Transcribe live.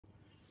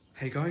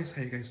Hey guys,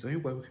 how you guys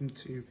doing? Welcome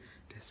to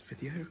this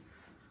video.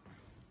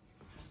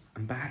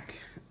 I'm back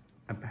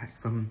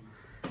from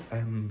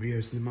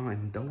Rio Cinema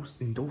in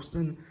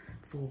Dalston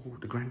for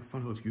the grand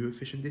final of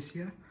Eurovision this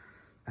year.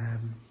 I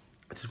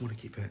just want to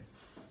keep it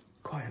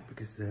quiet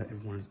because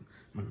everyone,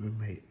 my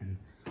roommate and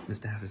Miss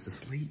Dad is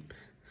asleep.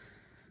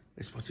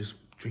 I just want to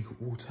drink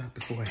water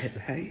before I hit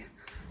the hay.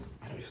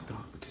 I know it's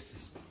dark because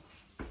it's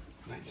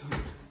night time.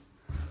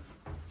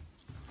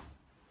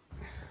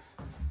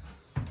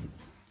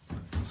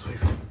 Sorry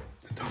for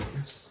the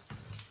darkness.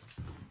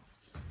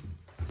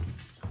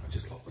 I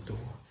just locked the door.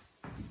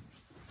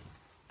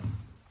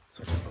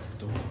 So I just locked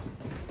the door.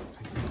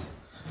 Thank you.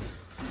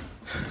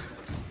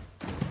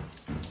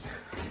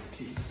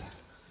 Keys.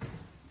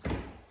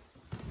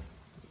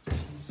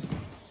 Keys.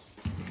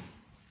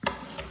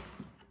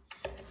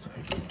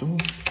 Open the door.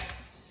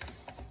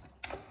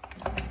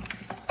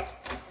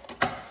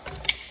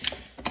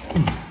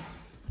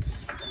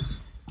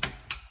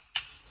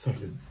 Sorry,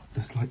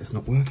 this light is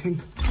not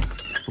working.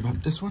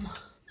 About this one.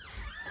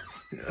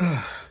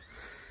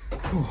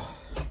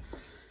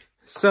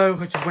 So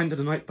I just went to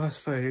the night bus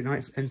for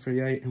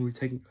N38 and we're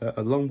taking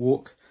a long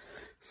walk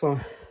from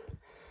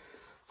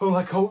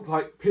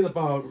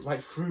Peterborough,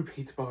 through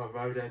Peterborough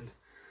Road, and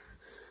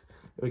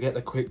we get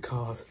the quick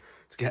cars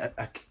to get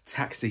a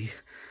taxi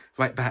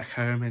right back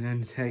home, and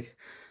then take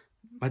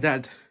my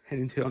dad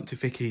heading to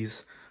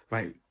Vicky's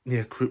right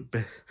near Croup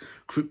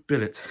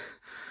Billet.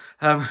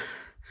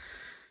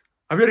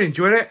 I really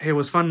enjoyed it. It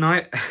was a fun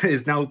night.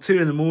 It's now 2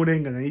 in the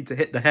morning and I need to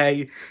hit the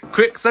hay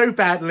quick so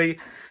badly,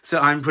 so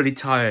I'm pretty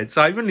tired.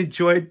 So I really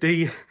enjoyed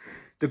the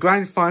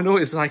grand final.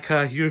 It's like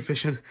a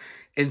Eurovision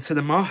in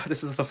cinema.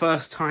 This is the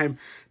first time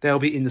they'll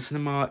be in the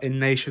cinema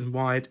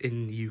nationwide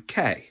in the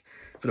UK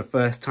for the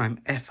first time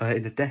ever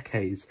in the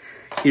decades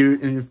of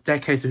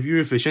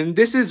Eurovision.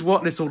 This is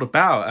what it's all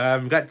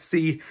about. Got to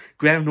see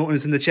Graham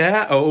Norton's in the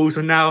chair.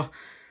 Also now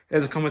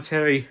there's a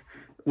commentary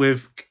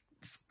with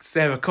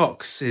Sarah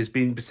Cox has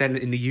been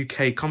presented in the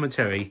UK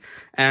commentary,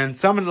 and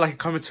someone like a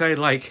commentary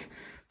like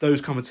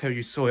those commentary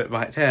you saw it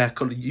right there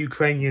called the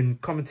Ukrainian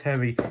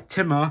commentary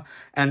Timur,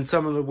 and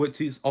some of which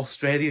is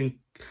Australian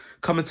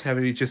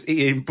commentary just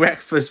eating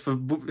breakfast for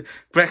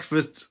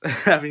breakfast,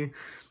 having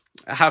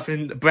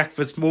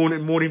breakfast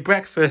morning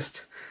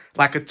breakfast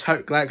like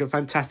a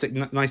fantastic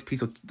nice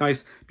piece of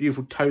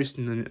beautiful toast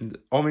and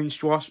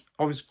orange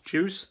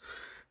juice,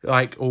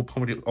 like, or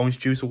probably orange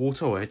juice or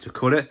water, or to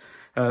call it.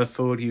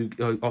 For you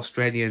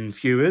Australian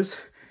viewers,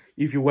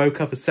 if you woke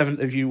up at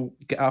 7, if you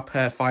get up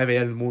at 5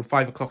 a.m. in the morning,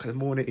 5 o'clock in the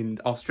morning in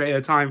Australia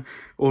time,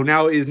 or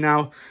now it is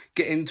now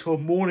getting to a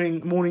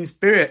morning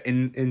spirit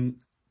in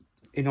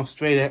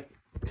Australia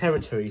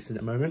territories at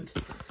the moment.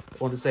 I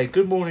want to say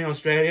good morning,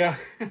 Australia.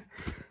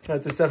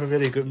 Just have a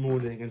really good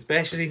morning, and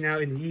especially now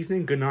in the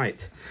evening, good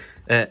night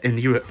in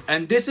Europe.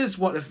 And this is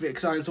what the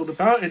excitement's all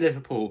about in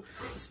Liverpool.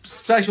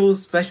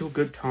 Special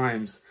good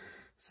times.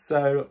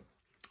 So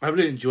I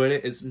really enjoyed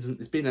it.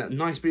 It's been a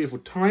nice, beautiful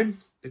time.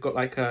 They've got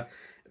like a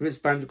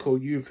wristband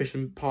called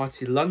Eurovision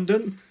Party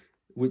London,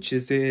 which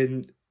is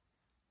in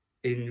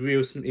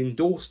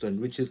Dalston,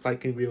 which is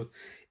like in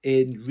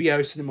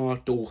Rio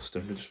Cinema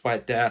Dalston, which is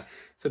right there.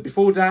 So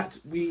before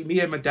that, me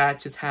and my dad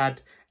just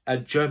had a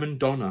German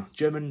Donner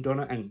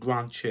and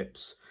Grand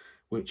Chips,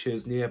 which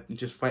is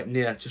just right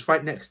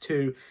next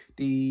to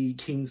the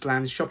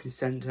Kingsland shopping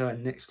centre,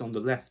 and next on the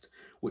left,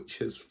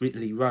 which is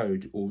Ridley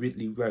Road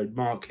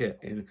Market,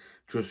 in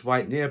just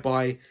right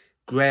nearby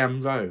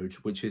Graham Road,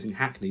 which is in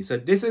Hackney. So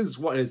this is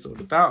what it's all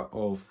about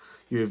of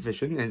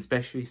Eurovision, and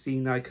especially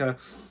seeing like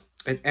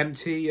an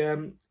empty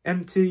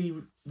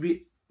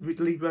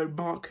Ridley Road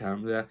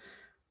Market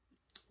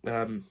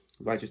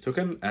I just took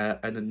him,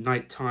 and a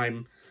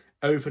nighttime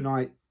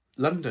overnight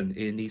London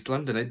in East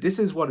London. And this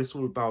is what it's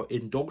all about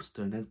in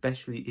Dalston,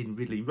 especially in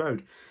Ridley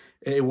Road.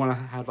 I want to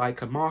have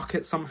like a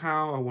market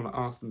somehow. I want to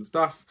ask them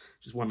stuff.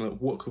 Just want to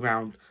walking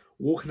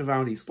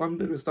around East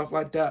London and stuff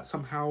like that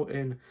somehow.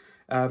 And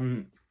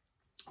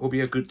will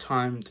be a good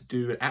time to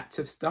do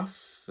active stuff,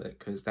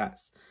 because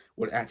that's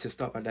what active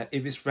stuff like that.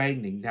 If it's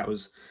raining,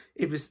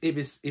 if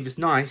it's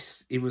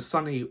nice, if it was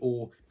sunny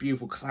or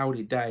beautiful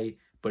cloudy day,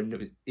 but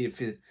if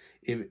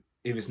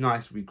it's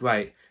nice, it'd be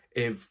great.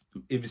 If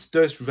it's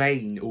just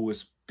rain or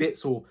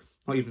spits, or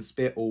not even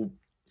spit, or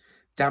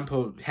damp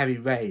or heavy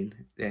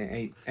rain,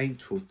 ain't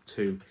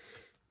to.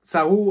 So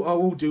I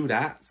will do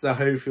that. So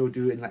hopefully I'll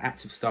do it in an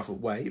active stuff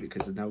way,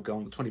 because they'll go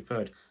on the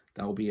 23rd.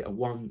 That will be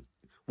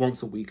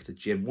once a week at the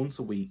gym, once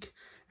a week,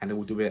 and then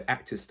we'll do it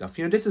active stuff.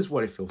 You know, this is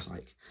what it feels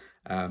like.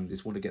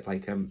 Just want to get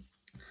like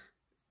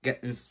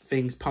getting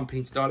things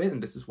pumping started,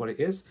 and this is what it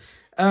is.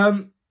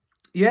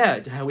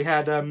 Yeah, we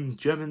had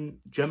German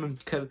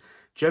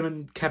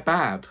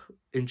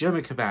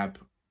kebab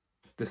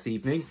this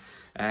evening.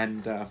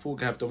 And I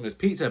thought I'd have Domino's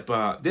pizza,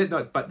 but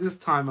this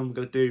time I'm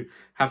going to do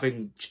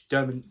having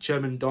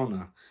German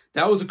doner.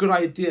 That was a good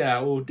idea. I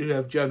will do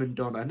have German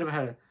doner. I never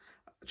had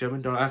a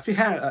German doner. I think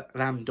I had a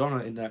lamb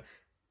doner in a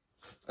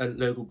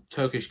local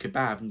Turkish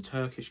kebab, and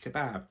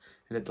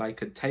it's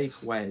like a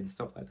takeaway and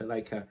stuff like that.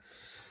 Like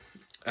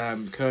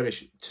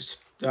Kurdish,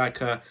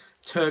 like a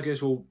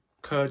Turkish or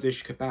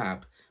Kurdish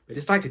kebab, but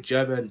it's like a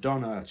German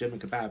doner, German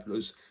kebab. It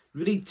was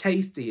really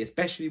tasty,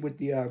 especially with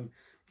the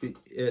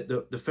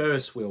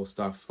Ferris wheel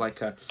stuff,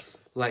 like a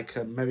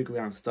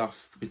merry-go-round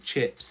stuff with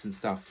chips and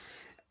stuff.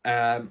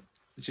 It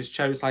just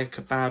chose like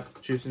a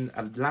kebab, choosing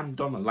a lamb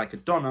doner, like a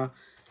doner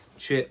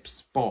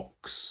chips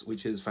box,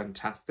 which is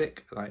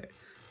fantastic. Like,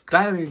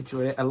 glad I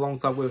enjoyed it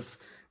alongside with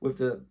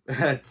the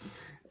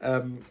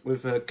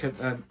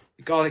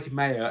garlic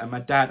mayo, and my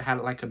dad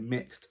had like a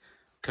mixed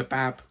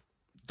kebab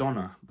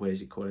doner, what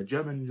is it called, a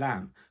German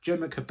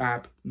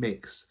kebab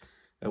mix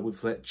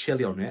with like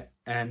chili on it,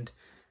 and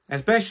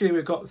especially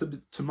we've got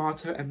some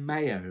tomato and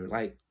mayo,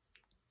 like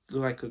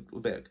a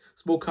bit,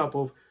 small cup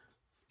of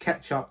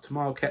ketchup,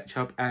 tomato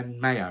ketchup and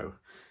mayo,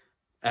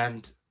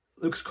 and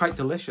looks quite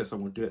delicious.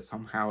 And we'll do it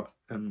somehow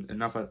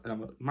another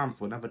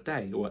month or another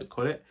day, or what you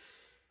call it.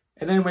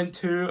 And then went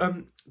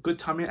to good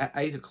timing at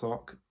 8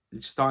 o'clock,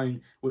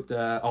 starting with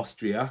the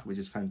Austria, which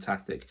is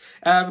fantastic.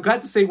 I'm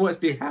glad to see what's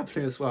been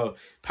happening as well.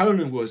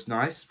 Poland was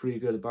nice, it's pretty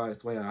good by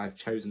the way I've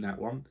chosen that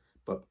one,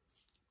 but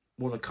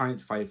one of the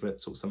kind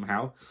favourites or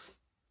somehow.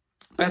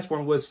 Best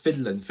one was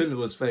Finland. Finland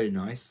was very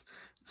nice.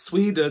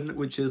 Sweden,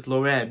 which is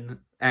Loreen,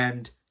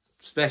 and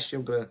especially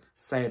I'm gonna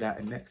say that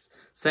in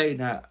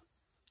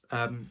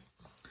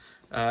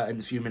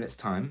a few minutes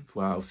time.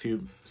 Well, a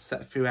few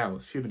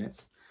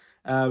minutes.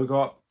 We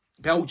got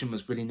Belgium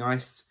was really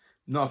nice.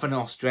 Not from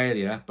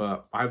Australia,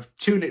 but I've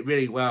tuned it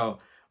really well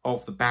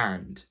of the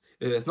band.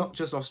 It's not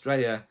just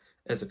Australia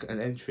as an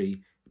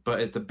entry, but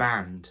as the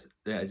band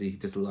that he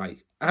does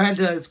like. And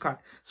it's quite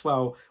as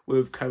well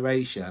with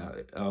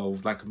Käärjia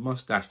of like a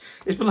mustache.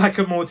 It's been like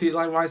a reminds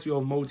me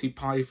of Monty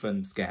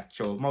Python sketch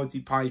or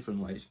Monty Python,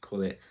 what you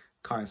call it,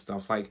 kind of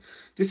stuff. Like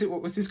this kind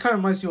of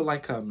reminds me of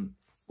like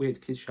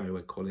weird kids show,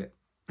 I'd call it.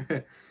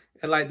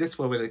 And like this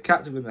one with the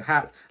captain with the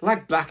hats,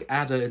 like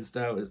Blackadder and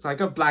stuff. It's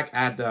like a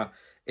Blackadder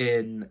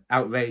in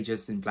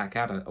outrageous in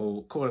Blackadder,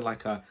 or call it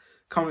like a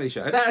comedy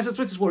show. And that's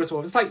just what it's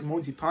all. It's like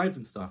Monty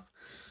Python stuff.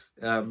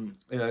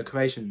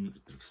 Croatian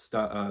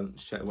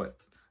show, what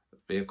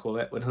do you call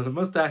it? With the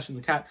mustache and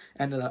the cat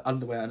and the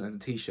underwear and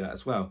the t-shirt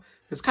as well.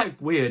 It's kind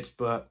of weird,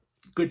 but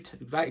good,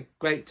 very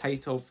great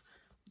taste of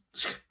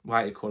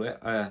what do you call it?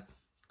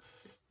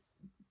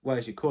 What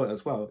did you call it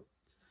as well?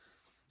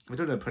 I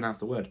don't know how to pronounce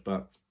the word,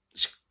 but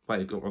what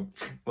you got wrong?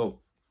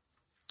 Well,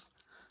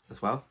 as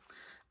well.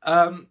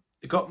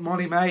 We got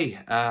Molly May.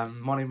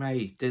 Molly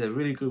May did a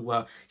really good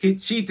work.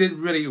 She did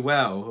really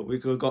well. We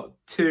got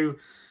two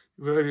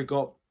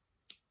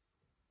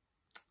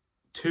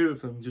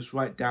of them just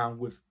right down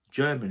with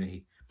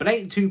Germany, but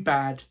ain't too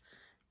bad.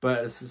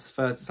 But this is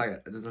first, it's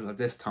like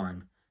this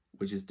time,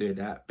 which is doing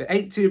that. But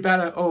ain't too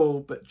bad at all.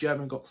 But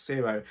German got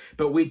 0.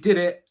 But we did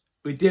it.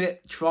 We did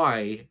it.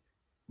 Try,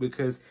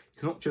 because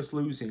it's not just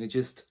losing. It's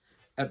just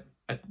a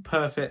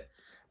perfect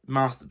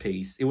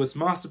masterpiece. It was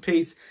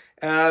masterpiece.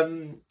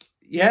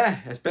 Yeah,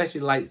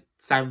 especially like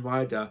Sam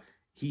Ryder,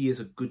 he is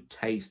a good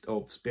taste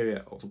of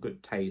spirit, of a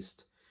good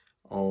taste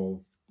of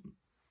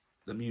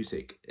the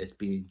music. It's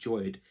been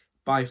enjoyed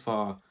by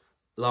far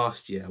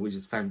last year, which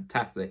is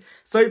fantastic.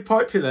 So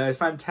popular, it's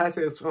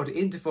fantastic as well. The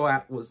interval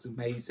act was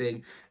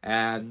amazing,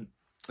 and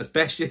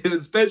especially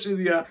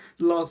the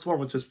last one,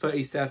 which was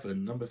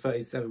 37, number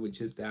 37,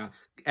 which is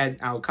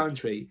our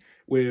country,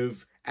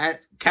 with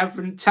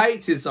Catherine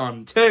Tate is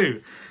on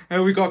too,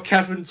 and we got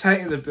Catherine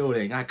Tate in the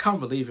building. I can't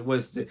believe it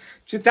was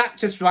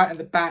just right in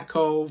the back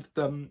of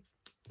them,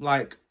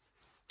 like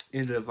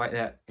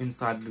that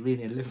inside the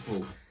arena in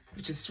Liverpool,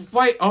 which is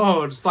quite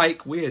odd. It's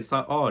like weird. It's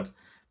like odd,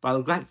 but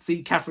I'm glad to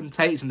see Catherine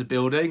Tate's in the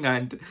building,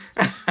 and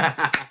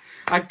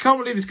I can't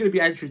believe it's going to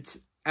be Andrew.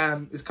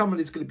 It's going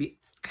to be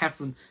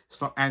Catherine.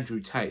 It's not Andrew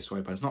Tate.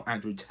 Sorry, but it's not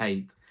Andrew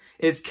Tate.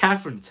 It's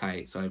Catherine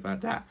Tate. Sorry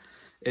about that.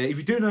 If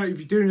you do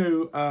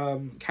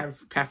know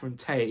Catherine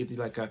Tate, if you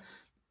like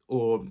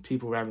or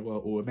people around the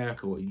world or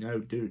America, what you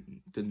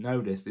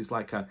know this, it's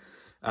like a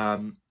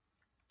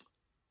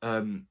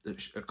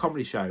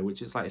comedy show,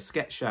 which is like a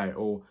sketch show,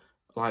 or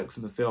like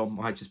from the film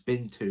I just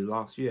been to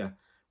last year,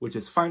 which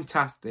is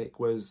fantastic.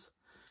 Was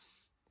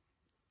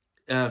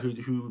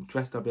who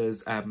dressed up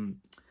as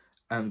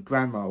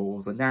grandma,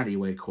 or the nanny,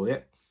 what you call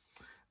it,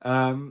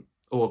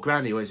 or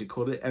granny, what you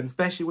call it, and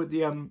especially with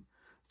the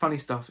funny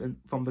stuff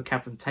from the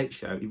Catherine Tate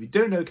show. If you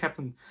don't know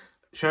Catherine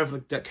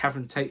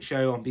Tate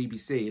show on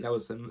BBC, that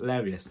was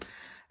hilarious.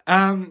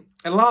 And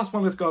the last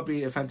one has got to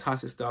be a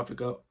fantastic stuff. We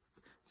got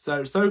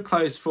so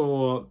close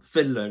for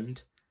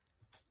Finland,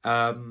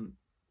 so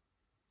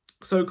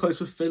close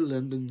with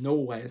Finland and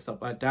Norway and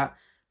stuff like that.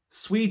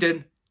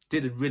 Sweden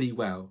did it really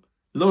well.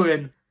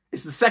 Loreen,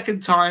 it's the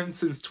second time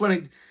since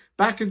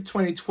back in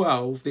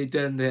 2012 they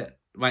did it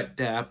right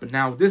there, but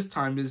now this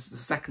time is the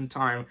second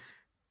time.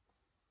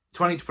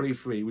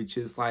 2023, which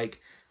is like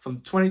from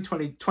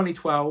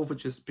 2012,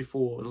 which is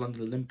before the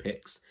London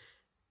Olympics,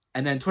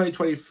 and then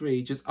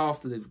 2023, just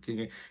after the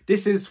beginning.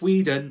 This is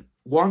Sweden,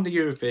 won the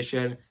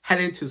Eurovision,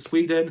 heading to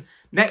Sweden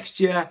next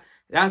year.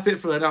 That's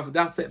it for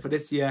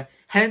this year.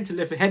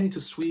 heading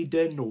to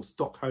Sweden or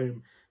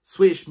Stockholm.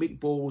 Swedish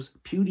meatballs,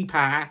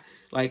 PewDiePie,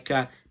 like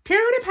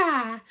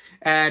PewDiePie,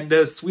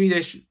 and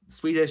Swedish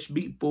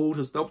meatballs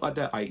and stuff like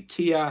that.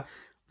 IKEA,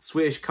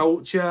 Swedish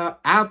culture.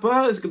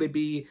 ABBA is going to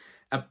be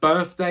a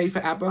birthday for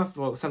ABBA,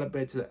 for a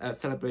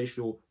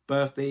celebrational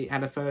birthday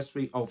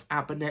anniversary of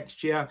ABBA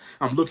next year.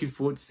 I'm looking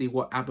forward to see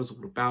what ABBA's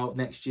all about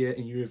next year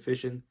in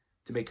Eurovision,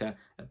 to make a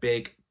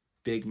big,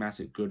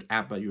 massive, good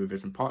ABBA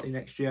Eurovision party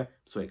next year.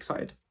 So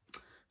excited.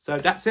 So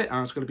that's it.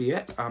 That's going to be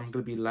it. I'm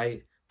going to be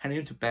late, heading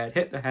into bed,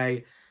 hit the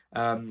hay.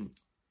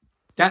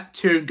 That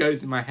tune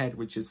goes in my head,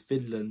 which is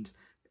Finland's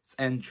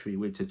entry,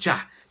 which is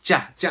ja,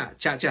 ja, ja,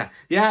 ja, ja.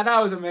 Yeah,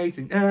 that was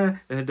amazing. That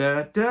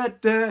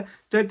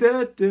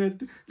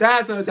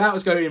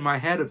was going in my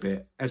head a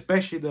bit,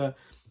 especially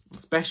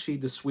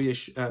the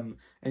Swedish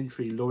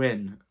entry,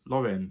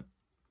 Loreen,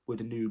 with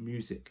the new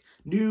music,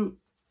 new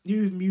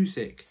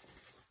music,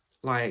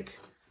 like,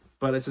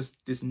 but it's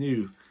just this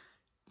new.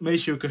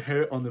 Make sure you can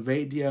hear it on the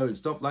radio and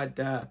stuff like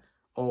that,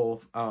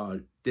 of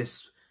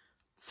this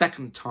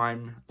second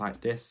time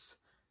like this.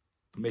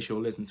 Make sure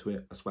you listen to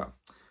it as well.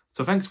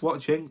 So thanks for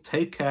watching.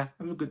 Take care.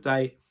 Have a good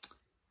day.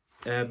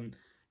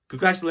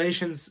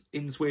 Congratulations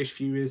in Swedish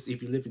viewers.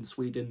 If you live in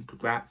Sweden,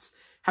 congrats.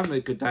 Have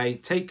a good day.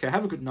 Take care.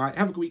 Have a good night.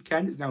 Have a good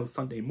weekend. It's now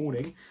Sunday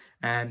morning.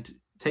 And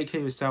take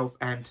care of yourself,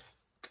 and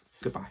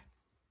goodbye.